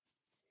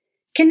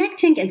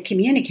Connecting and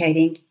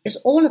communicating is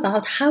all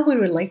about how we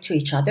relate to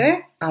each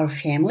other, our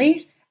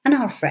families, and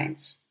our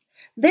friends.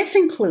 This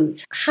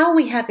includes how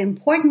we have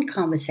important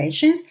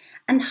conversations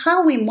and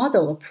how we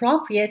model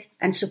appropriate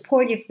and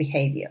supportive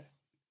behavior.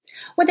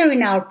 Whether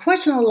in our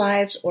personal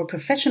lives or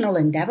professional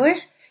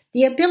endeavors,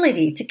 the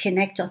ability to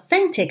connect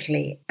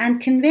authentically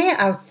and convey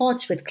our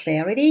thoughts with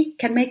clarity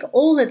can make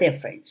all the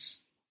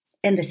difference.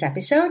 In this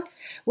episode,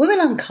 we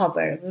will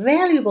uncover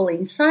valuable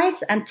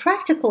insights and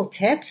practical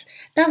tips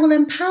that will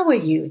empower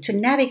you to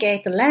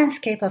navigate the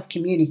landscape of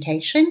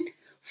communication,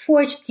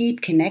 forge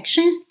deep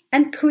connections,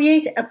 and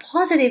create a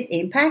positive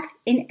impact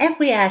in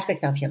every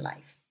aspect of your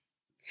life.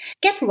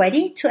 Get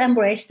ready to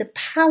embrace the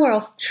power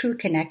of true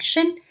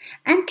connection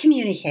and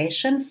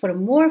communication for a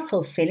more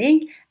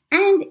fulfilling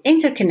and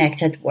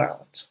interconnected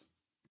world.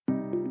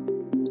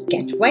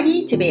 Get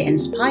ready to be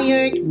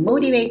inspired,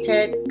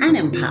 motivated, and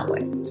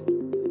empowered.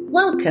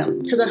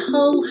 Welcome to the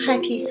Whole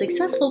Happy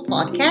Successful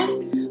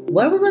podcast,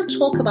 where we will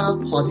talk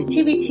about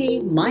positivity,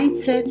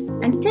 mindset,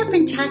 and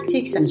different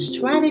tactics and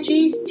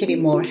strategies to be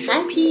more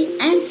happy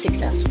and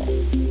successful.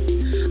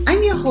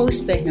 I'm your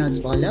host,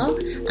 Behnaz Vala,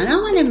 and I'm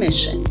on a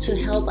mission to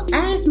help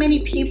as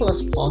many people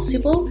as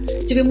possible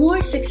to be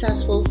more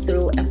successful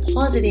through a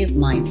positive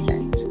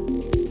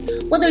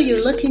mindset. Whether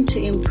you're looking to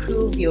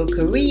improve your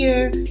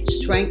career,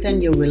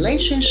 strengthen your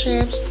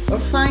relationships, or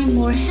find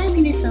more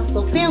happiness and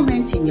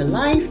fulfillment in your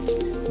life,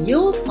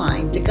 you'll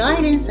find the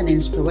guidance and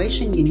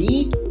inspiration you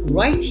need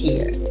right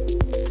here.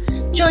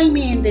 Join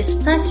me in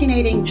this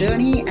fascinating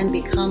journey and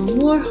become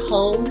more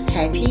whole,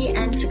 happy,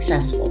 and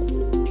successful.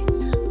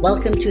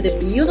 Welcome to the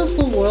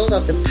beautiful world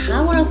of the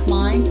power of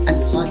mind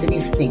and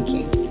positive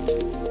thinking.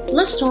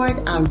 Let's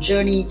start our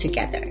journey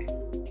together.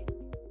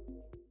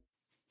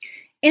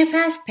 In a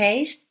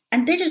fast-paced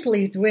and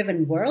digitally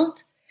driven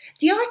world,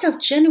 the art of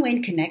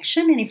genuine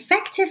connection and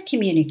effective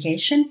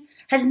communication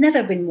has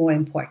never been more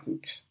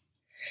important.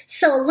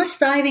 So let's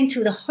dive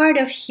into the heart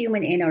of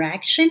human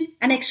interaction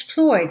and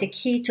explore the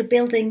key to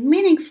building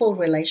meaningful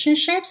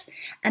relationships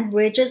and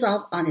bridges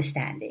of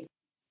understanding.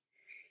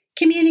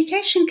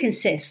 Communication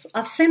consists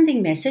of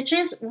sending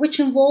messages which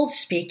involve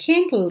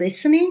speaking,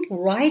 listening,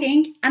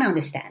 writing, and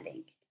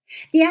understanding.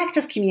 The act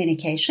of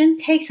communication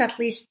takes at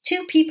least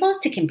two people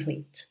to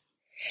complete.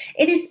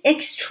 It is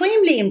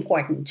extremely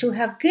important to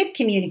have good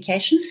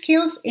communication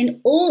skills in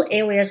all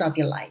areas of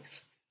your life.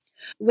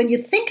 When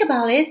you think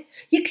about it,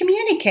 you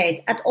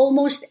communicate at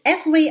almost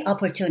every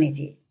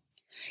opportunity.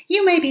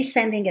 You may be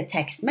sending a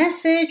text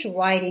message,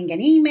 writing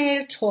an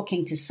email,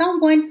 talking to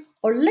someone,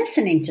 or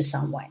listening to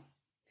someone.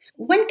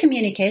 When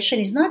communication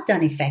is not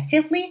done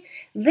effectively,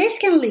 this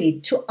can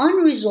lead to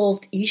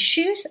unresolved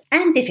issues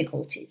and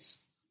difficulties.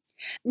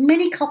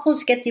 Many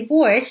couples get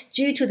divorced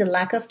due to the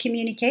lack of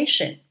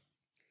communication.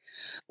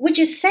 Would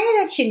you say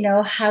that you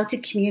know how to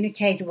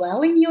communicate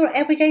well in your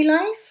everyday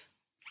life?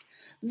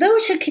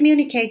 Those who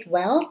communicate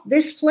well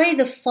display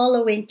the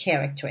following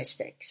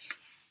characteristics.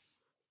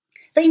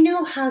 They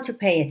know how to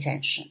pay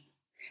attention.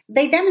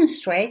 They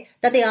demonstrate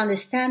that they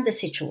understand the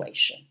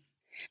situation.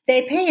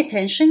 They pay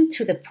attention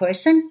to the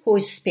person who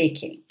is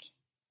speaking.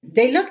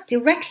 They look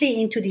directly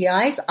into the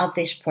eyes of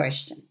this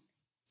person.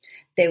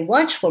 They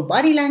watch for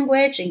body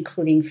language,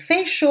 including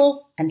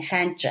facial and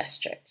hand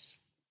gestures.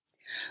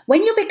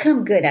 When you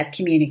become good at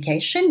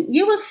communication,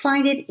 you will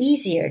find it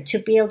easier to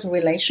build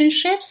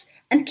relationships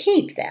and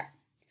keep them.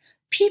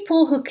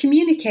 People who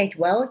communicate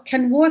well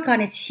can work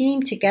on a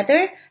team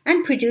together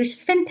and produce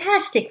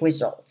fantastic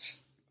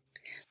results.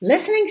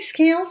 Listening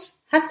skills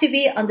have to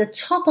be on the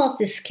top of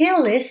the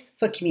skill list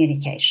for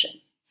communication.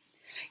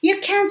 You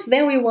can't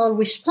very well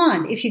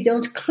respond if you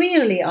don't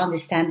clearly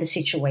understand the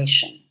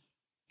situation.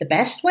 The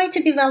best way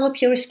to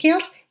develop your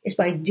skills is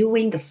by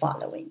doing the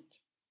following.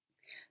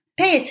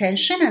 Pay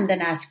attention and then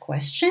ask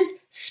questions,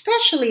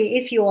 especially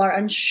if you are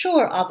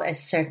unsure of a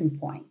certain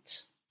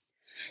point.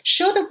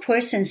 Show the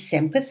person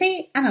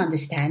sympathy and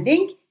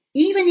understanding,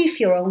 even if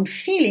your own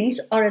feelings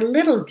are a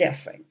little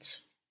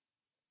different.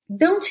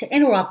 Don't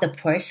interrupt the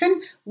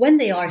person when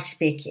they are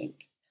speaking.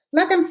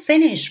 Let them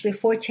finish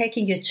before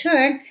taking your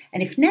turn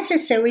and, if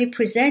necessary,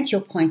 present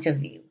your point of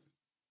view.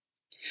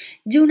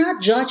 Do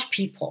not judge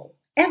people.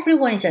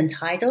 Everyone is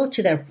entitled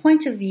to their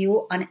point of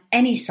view on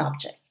any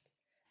subject.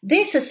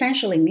 This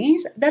essentially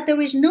means that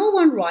there is no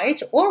one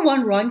right or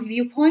one wrong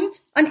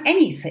viewpoint on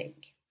anything.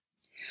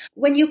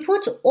 When you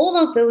put all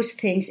of those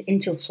things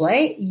into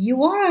play,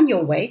 you are on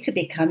your way to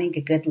becoming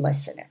a good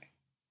listener.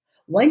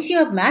 Once you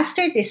have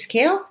mastered this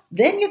skill,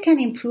 then you can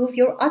improve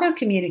your other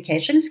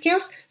communication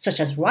skills, such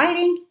as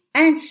writing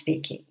and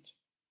speaking.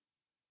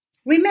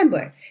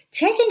 Remember,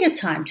 taking a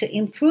time to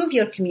improve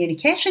your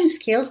communication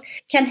skills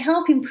can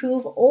help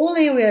improve all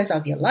areas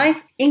of your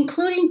life,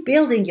 including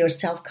building your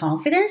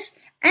self-confidence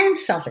and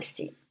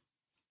self-esteem.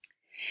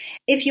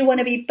 If you want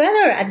to be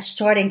better at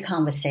starting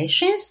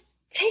conversations,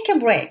 take a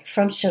break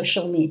from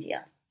social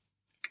media.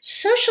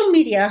 Social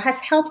media has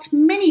helped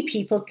many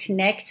people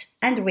connect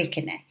and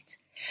reconnect.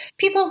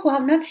 People who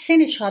have not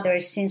seen each other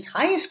since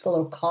high school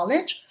or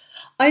college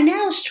are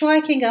now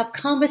striking up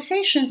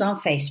conversations on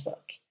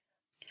Facebook.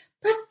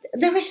 But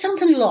there is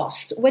something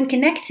lost when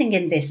connecting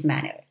in this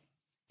manner.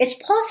 It's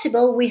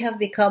possible we have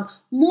become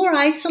more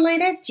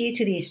isolated due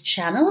to these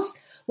channels,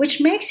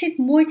 which makes it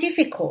more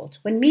difficult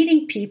when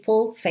meeting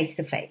people face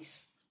to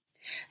face.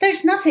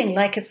 There's nothing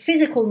like a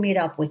physical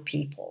meetup with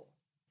people.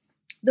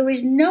 There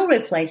is no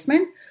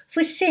replacement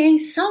for seeing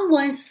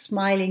someone's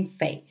smiling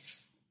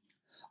face.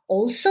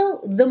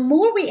 Also, the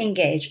more we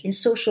engage in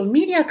social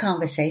media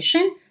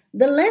conversation,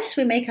 the less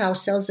we make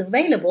ourselves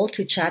available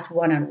to chat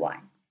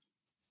one-on-one.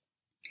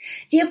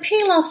 The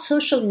appeal of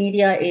social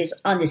media is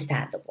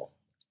understandable.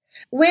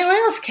 Where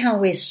else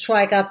can we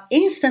strike up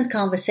instant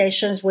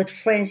conversations with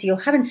friends you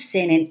haven't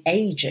seen in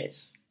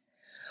ages?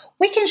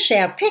 We can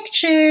share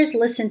pictures,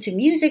 listen to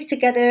music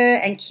together,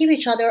 and keep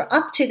each other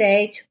up to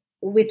date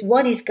with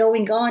what is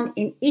going on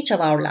in each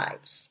of our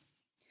lives.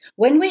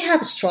 When we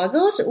have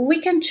struggles, we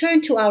can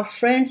turn to our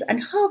friends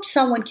and hope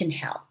someone can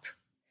help.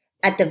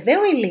 At the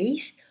very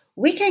least,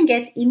 we can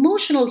get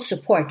emotional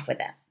support for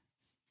them.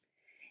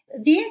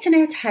 The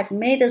internet has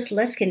made us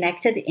less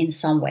connected in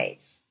some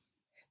ways.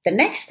 The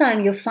next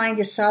time you find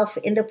yourself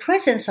in the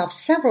presence of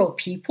several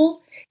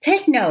people,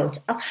 take note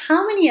of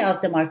how many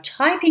of them are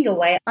typing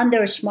away on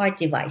their smart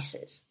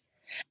devices.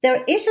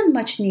 There isn't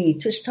much need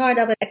to start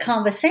up a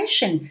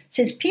conversation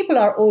since people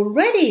are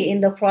already in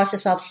the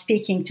process of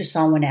speaking to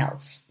someone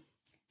else.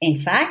 In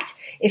fact,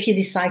 if you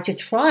decide to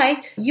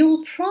try, you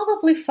will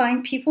probably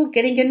find people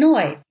getting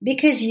annoyed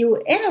because you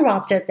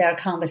interrupted their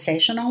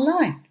conversation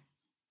online.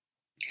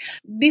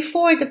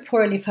 Before the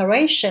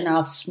proliferation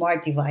of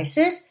smart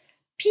devices,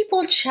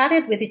 people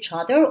chatted with each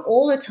other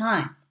all the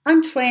time,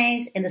 on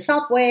trains, in the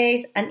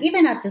subways, and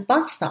even at the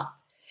bus stop.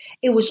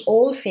 It was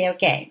all fair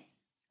game.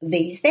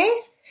 These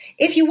days,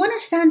 if you want to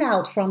stand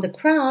out from the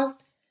crowd,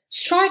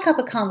 strike up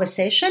a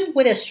conversation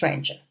with a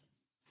stranger.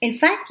 In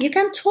fact, you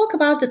can talk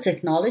about the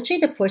technology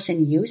the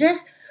person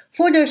uses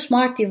for their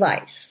smart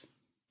device.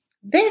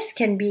 This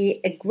can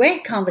be a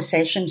great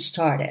conversation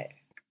starter.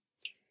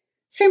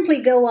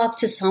 Simply go up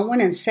to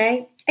someone and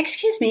say,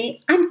 "Excuse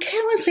me, I'm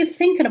currently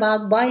thinking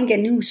about buying a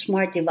new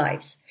smart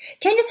device.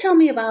 Can you tell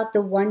me about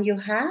the one you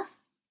have?"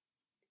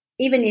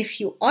 Even if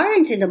you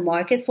aren't in the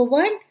market for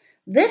one,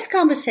 this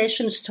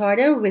conversation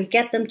starter will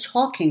get them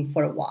talking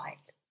for a while.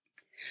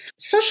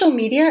 Social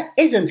media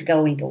isn't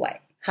going away.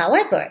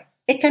 However,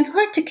 it can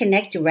hurt to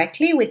connect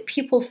directly with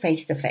people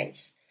face to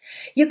face.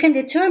 You can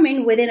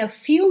determine within a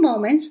few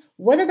moments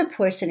whether the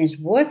person is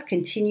worth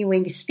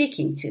continuing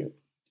speaking to.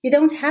 You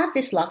don't have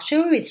this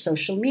luxury with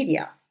social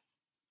media.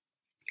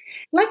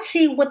 Let's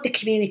see what the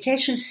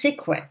communication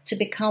secret to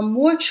become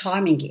more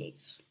charming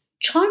is.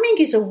 Charming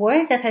is a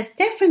word that has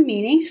different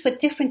meanings for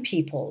different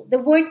people. The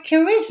word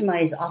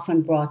charisma is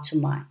often brought to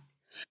mind.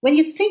 When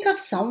you think of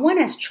someone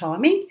as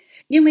charming,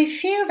 you may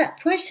feel that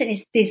person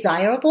is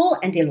desirable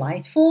and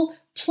delightful,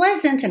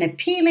 pleasant and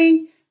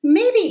appealing,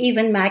 maybe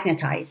even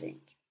magnetizing.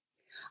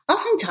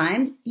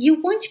 Oftentimes,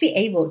 you won't be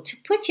able to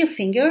put your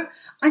finger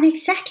on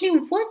exactly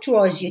what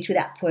draws you to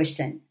that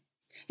person.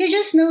 You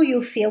just know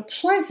you feel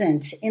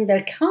pleasant in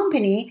their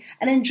company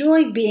and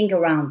enjoy being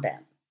around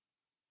them.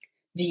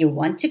 Do you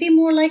want to be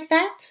more like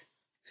that?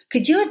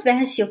 Could you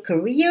advance your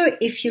career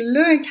if you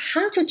learned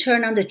how to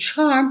turn on the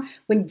charm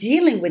when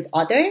dealing with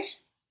others?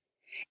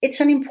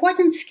 It's an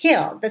important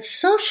skill that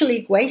socially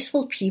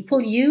graceful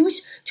people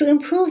use to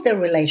improve their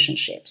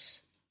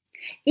relationships.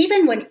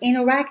 Even when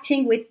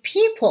interacting with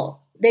people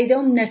they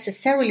don't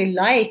necessarily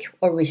like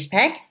or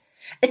respect,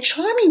 a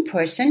charming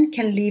person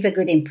can leave a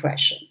good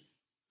impression.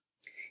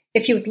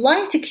 If you'd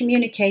like to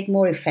communicate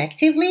more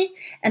effectively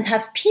and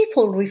have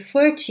people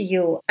refer to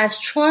you as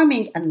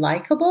charming and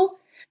likable,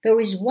 there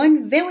is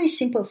one very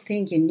simple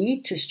thing you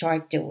need to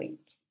start doing.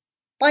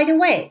 By the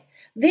way,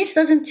 this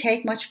doesn't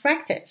take much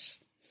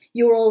practice.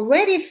 You're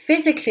already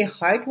physically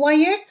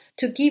hardwired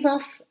to give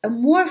off a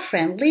more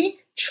friendly,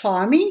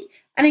 charming,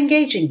 and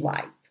engaging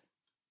vibe.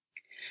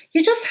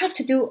 You just have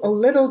to do a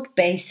little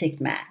basic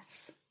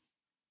math.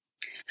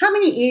 How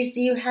many ears do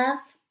you have?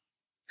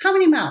 How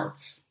many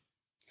mouths?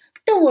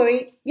 Don't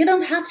worry, you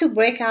don't have to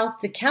break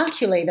out the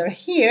calculator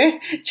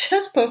here.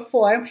 Just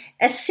perform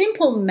a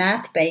simple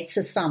math-based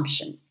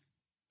assumption.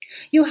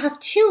 You have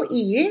 2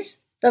 ears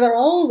that are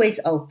always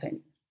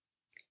open.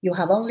 You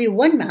have only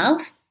 1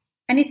 mouth,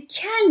 and it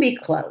can be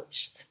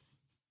closed.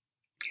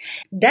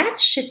 That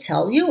should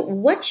tell you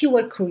what you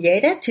were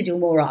created to do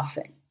more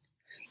often.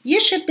 You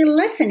should be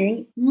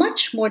listening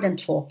much more than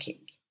talking.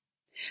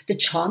 The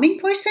charming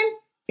person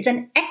is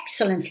an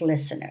excellent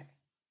listener.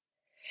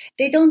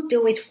 They don't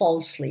do it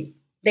falsely.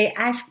 They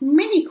ask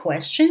many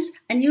questions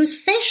and use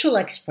facial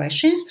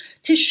expressions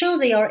to show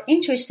they are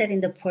interested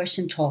in the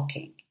person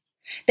talking.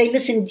 They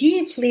listen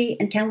deeply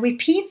and can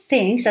repeat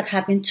things that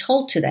have been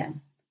told to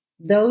them.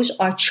 Those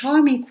are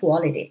charming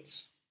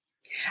qualities.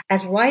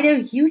 As writer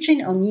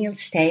Eugene O'Neill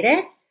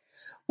stated,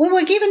 we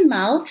were given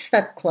mouths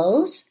that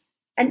close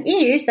and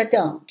ears that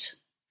don't.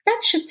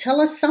 That should tell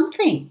us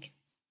something.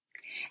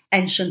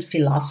 Ancient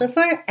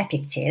philosopher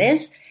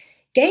Epictetus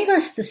gave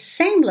us the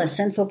same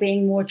lesson for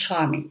being more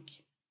charming.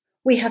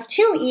 We have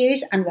 2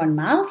 ears and 1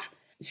 mouth,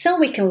 so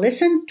we can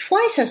listen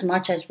twice as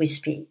much as we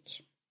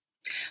speak.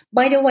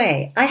 By the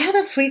way, I have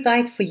a free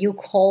guide for you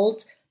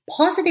called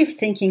Positive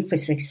Thinking for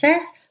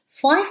Success,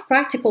 5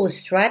 Practical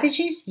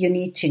Strategies You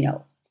Need to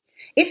Know.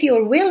 If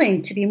you're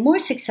willing to be more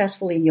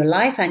successful in your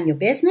life and your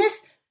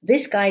business,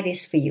 this guide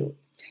is for you.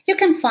 You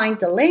can find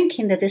the link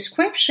in the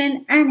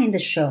description and in the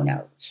show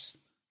notes.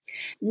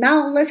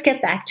 Now let's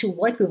get back to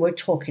what we were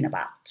talking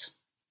about.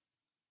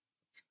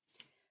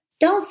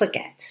 Don't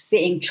forget,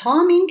 being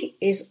charming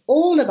is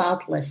all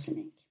about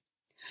listening.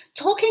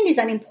 Talking is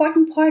an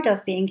important part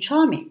of being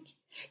charming.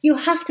 You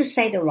have to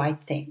say the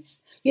right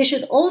things. You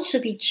should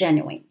also be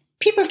genuine.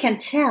 People can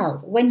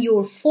tell when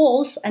you're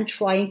false and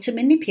trying to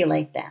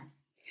manipulate them.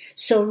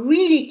 So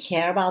really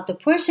care about the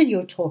person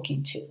you're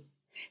talking to.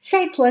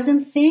 Say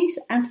pleasant things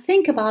and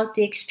think about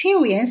the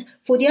experience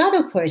for the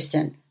other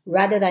person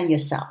rather than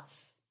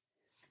yourself.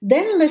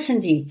 Then listen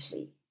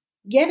deeply.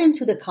 Get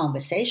into the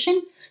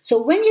conversation,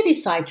 so when you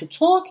decide to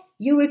talk,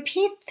 you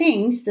repeat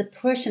things the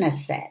person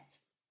has said.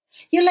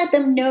 You let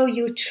them know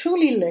you're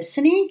truly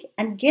listening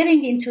and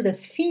getting into the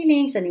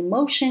feelings and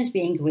emotions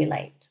being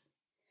relayed.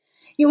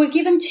 You were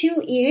given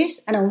 2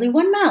 ears and only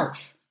 1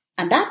 mouth,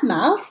 and that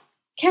mouth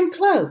can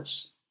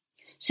close.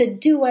 So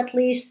do at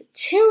least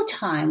 2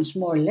 times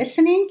more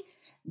listening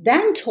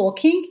than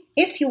talking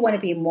if you want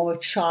to be more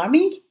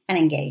charming and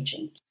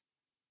engaging.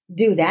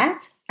 Do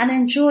that and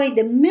enjoy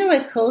the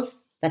miracles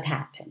that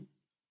happen.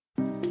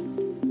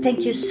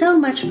 Thank you so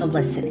much for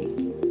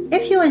listening.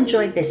 If you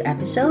enjoyed this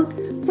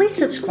episode, please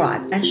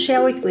subscribe and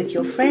share it with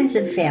your friends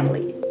and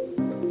family.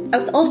 I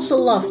would also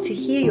love to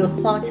hear your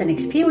thoughts and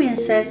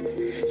experiences,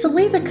 so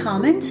leave a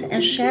comment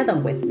and share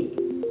them with me.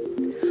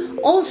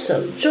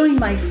 Also, join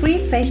my free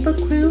Facebook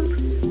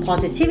group,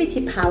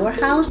 Positivity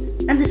Powerhouse,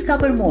 and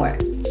discover more.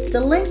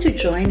 The link to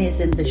join is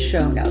in the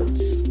show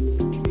notes.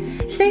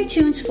 Stay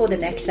tuned for the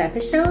next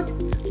episode,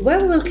 where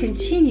we will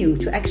continue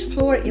to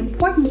explore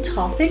important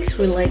topics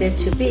related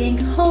to being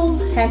whole,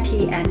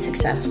 happy, and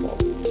successful.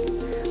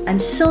 I'm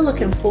so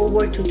looking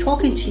forward to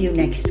talking to you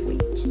next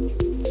week.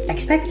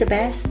 Expect the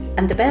best,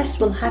 and the best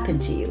will happen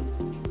to you.